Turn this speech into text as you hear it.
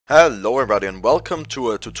Hello everybody and welcome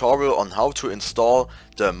to a tutorial on how to install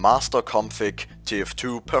the Mastercomfig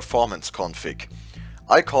TF2 performance config.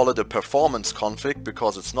 I call it a performance config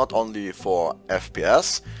because it's not only for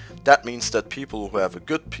FPS. That means that people who have a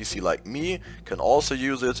good PC like me can also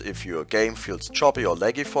use it if your game feels choppy or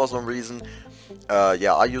laggy for some reason.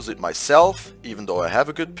 Yeah, I use it myself, even though I have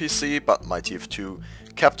a good PC, but my TF2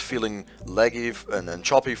 kept feeling laggy and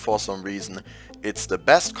choppy for some reason. It's the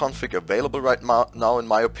best config available right now in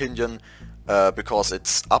my opinion, because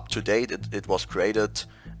it's up to date. It was created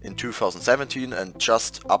in 2017 and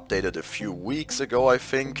just updated a few weeks ago, I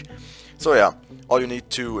think. So yeah, all you need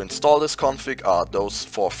to install this config are those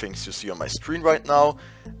 4 things you see on my screen right now.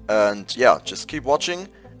 And yeah, just keep watching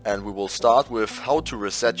and we will start with how to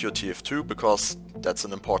reset your TF2 because that's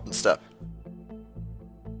an important step.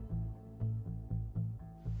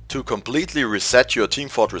 To completely reset your Team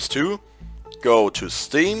Fortress 2, go to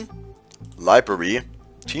Steam, Library,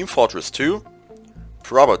 Team Fortress 2,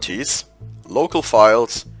 Properties, Local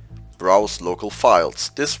Files, Browse Local Files.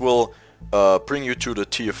 This will bring you to the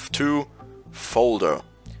TF2 folder.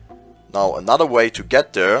 Now another way to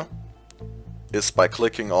get there is by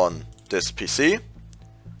clicking on this PC,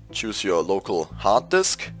 choose your local hard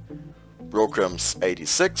disk, Programs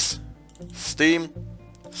 86, Steam,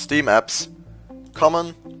 Steam Apps,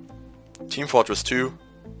 Common, Team Fortress 2,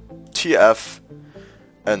 TF,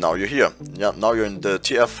 and now you're here. Yeah, now you're in the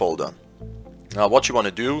TF folder. Now what you want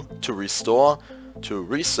to do to reset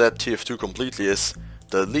TF2 completely is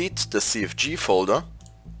delete the CFG folder,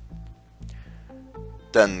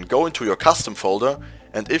 then go into your custom folder,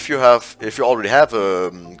 and if you already have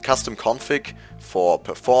a custom config for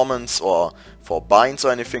performance or for binds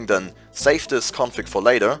or anything, then save this config for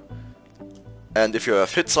later. And if you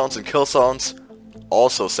have hit sounds and kill sounds,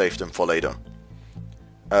 also save them for later.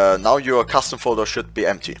 Now your custom folder should be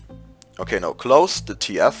empty. Okay, now close the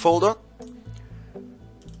TF folder.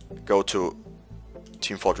 Go to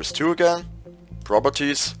Team Fortress 2 again,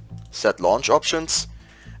 Properties, Set Launch Options,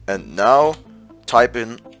 and now type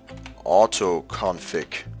in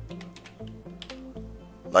Autoconfig.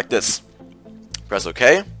 Like this. Press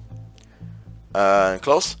OK. And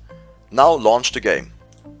close. Now launch the game.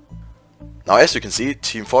 Now as you can see,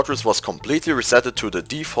 Team Fortress was completely resetted to the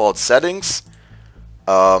default settings.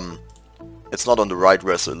 It's not on the right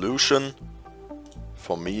resolution.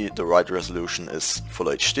 For me, the right resolution is Full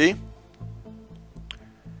HD.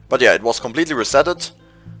 But yeah, it was completely resetted.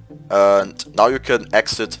 And now you can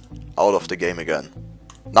exit out of the game again.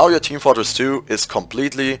 Now your Team Fortress 2 is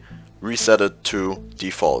completely resetted to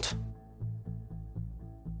default.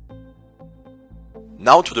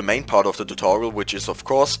 Now to the main part of the tutorial, which is of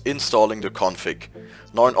course installing the config.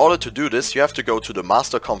 Now in order to do this, you have to go to the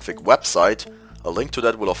Mastercomfig website. A link to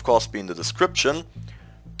that will of course be in the description.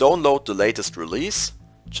 Download the latest release.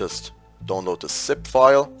 Just download the zip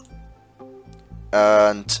file.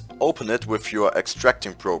 And open it with your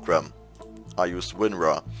extracting program. I used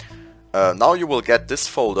WinRAR. Now you will get this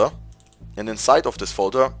folder. And inside of this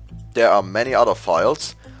folder there are many other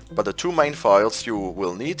files. But the 2 main files you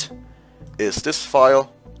will need is this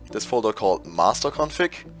file, this folder called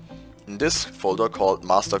Masterconfig, and this folder called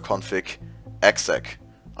Masterconfig exec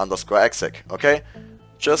 _exec. Okay,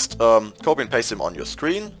 just copy and paste them on your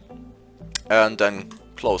screen, and then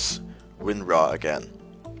close WinRAR again.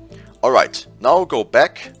 Alright, now go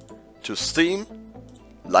back to Steam,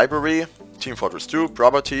 Library, Team Fortress 2,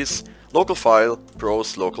 Properties, Local File,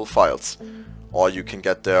 Browse Local Files, or you can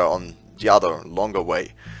get there on the other longer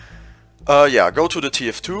way. Yeah, go to the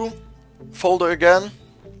TF2 folder again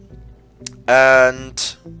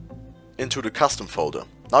and into the custom folder.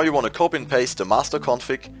 Now you want to copy and paste the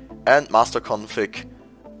Masterconfig and Masterconfig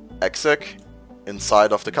exec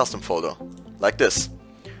inside of the custom folder, like this.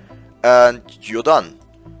 And you're done.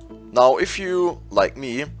 Now if you, like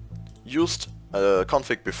me, used a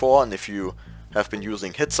config before, and if you have been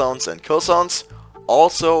using hit sounds and kill sounds,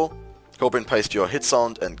 also copy and paste your hit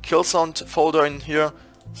sound and kill sound folder in here,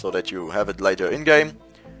 so that you have it later in game.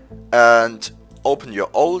 And open your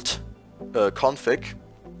old config,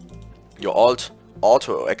 your old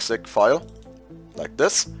auto exec file, like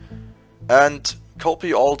this, and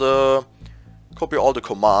copy all the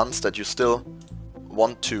commands that you still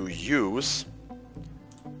want to use.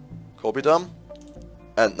 Copy them,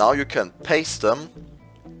 and now you can paste them.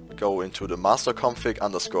 Go into the Masterconfig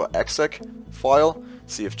 _exec file,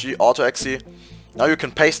 CFG auto-exe. Now you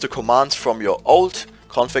can paste the commands from your old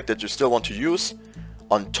config that you still want to use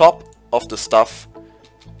on top of the stuff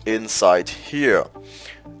inside here.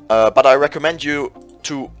 But I recommend you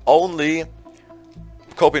to only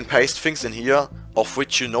copy and paste things in here of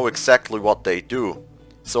which you know exactly what they do.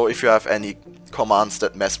 So if you have any commands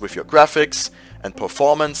that mess with your graphics and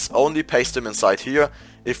performance, only paste them inside here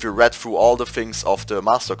if you read through all the things of the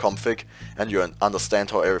Mastercomfig and you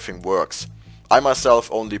understand how everything works. I myself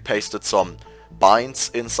only pasted some binds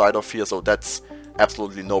inside of here, so that's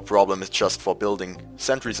absolutely no problem. It's just for building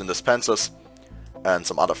sentries and dispensers and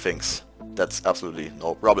some other things. That's absolutely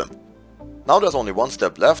no problem. Now there's only one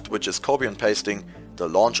step left, which is copy and pasting the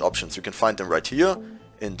launch options. You can find them right here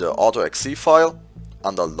in the AutoXC file.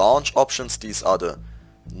 Under launch options, these are the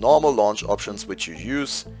normal launch options which you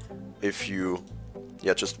use if you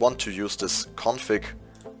just want to use this config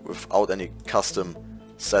without any custom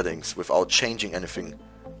settings, without changing anything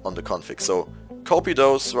on the config. So copy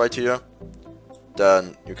those right here,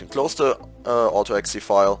 then you can close the AutoXC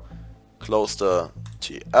file, close the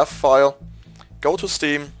TF file, go to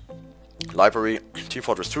Steam, library,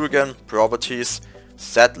 TF2 again, properties,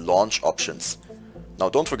 set launch options. Now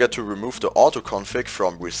don't forget to remove the auto config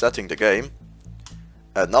from resetting the game,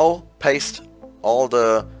 and now paste all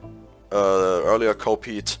the earlier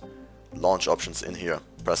copied launch options in here.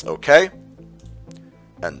 Press OK,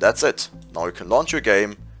 and that's it. Now you can launch your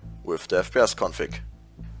game with the FPS config.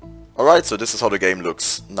 Alright, so this is how the game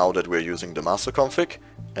looks now that we're using the Mastercomfig.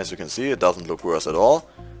 As you can see, it doesn't look worse at all.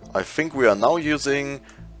 I think we are now using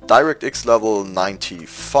DirectX level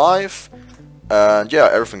 95, and yeah,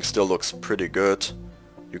 everything still looks pretty good.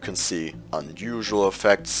 You can see unusual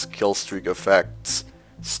effects, killstreak effects,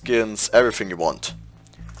 skins, everything you want.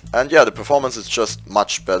 And yeah, the performance is just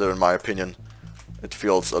much better in my opinion. It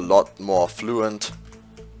feels a lot more fluent.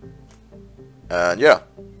 And yeah,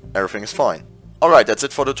 everything is fine. Alright, that's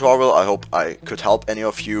it for the tutorial. I hope I could help any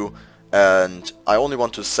of you. And I only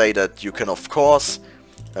want to say that you can of course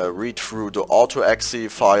read through the AutoXC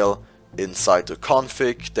file inside the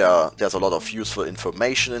config. There's a lot of useful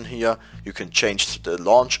information in here. You can change the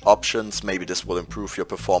launch options. Maybe this will improve your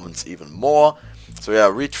performance even more. So yeah,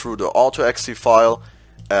 read through the AutoXC file,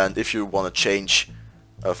 and if you want to change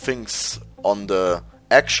things on the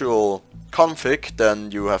actual config,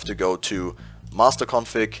 then you have to go to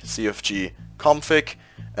Mastercomfig, CFG config,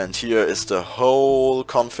 and here is the whole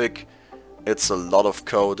config. It's a lot of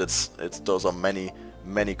code. Those are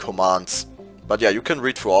many commands. But yeah, you can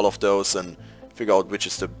read through all of those and figure out which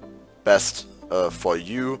is the best for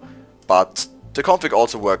you. But the config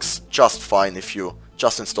also works just fine if you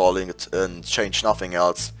just installing it and change nothing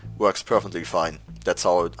else. Works perfectly fine. That's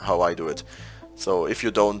how I do it. So if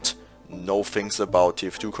you don't know things about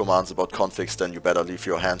TF2 commands, about configs, then you better leave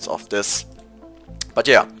your hands off this. But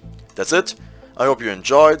yeah, that's it. I hope you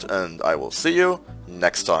enjoyed, and I will see you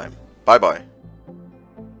next time. Bye bye.